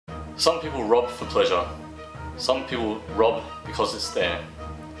Some people rob for pleasure. Some people rob because it's there.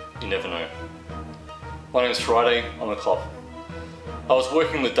 You never know. My name's Friday, I'm a cop. I was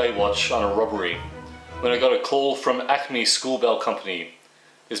working the day watch on a robbery when I got a call from Acme School Bell Company.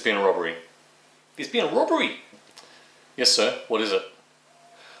 There's been a robbery. There's been a robbery? Yes sir, what is it?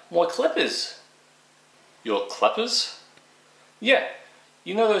 My clappers. Your clappers? Yeah,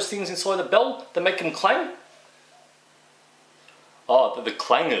 you know those things inside the bell that make them clang? Oh, the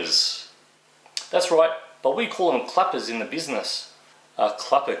clangers. That's right, but we call them clappers in the business. A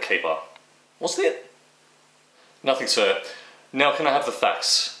clapper keeper. What's that? Nothing, sir. Now can I have the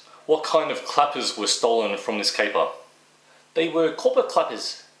facts? What kind of clappers were stolen from this caper? They were copper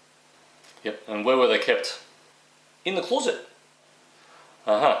clappers. Yep, and where were they kept? In the closet.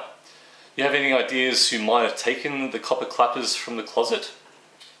 Uh-huh. You have any ideas who might have taken the copper clappers from the closet?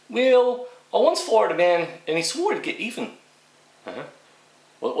 Well, I once fired a man and he swore to get even. Uh-huh.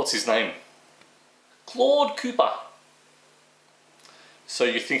 What's his name? Claude Cooper. So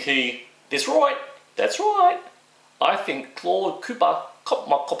you think he... That's right, that's right. I think Claude Cooper copped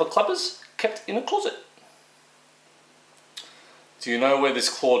my copper clappers kept in a closet. Do you know where this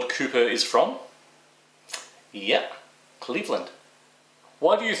Claude Cooper is from? Yep, Cleveland.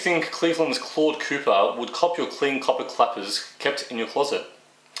 Why do you think Cleveland's Claude Cooper would cop your clean copper clappers kept in your closet?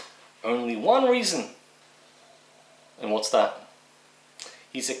 Only one reason. And what's that?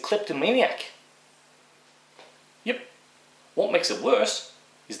 He's a kleptomaniac. Yep. What makes it worse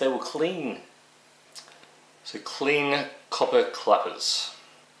is they were clean. So clean copper clappers.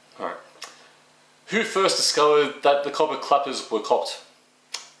 Alright. Who first discovered that the copper clappers were copped?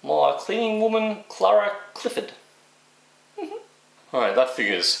 My cleaning woman, Clara Clifford. Alright, that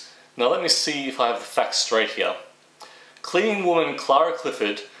figures. Now let me see if I have the facts straight here. Cleaning woman Clara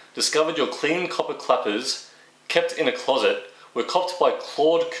Clifford discovered your clean copper clappers kept in a closet were copped by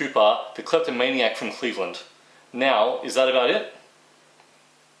Claude Cooper, the kleptomaniac from Cleveland. Now, is that about it?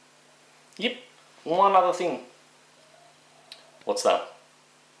 Yep, one other thing. What's that?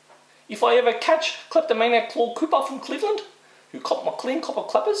 If I ever catch kleptomaniac Claude Cooper from Cleveland, who copped my clean copper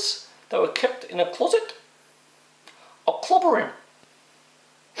clappers that were kept in a closet, I'll clobber him.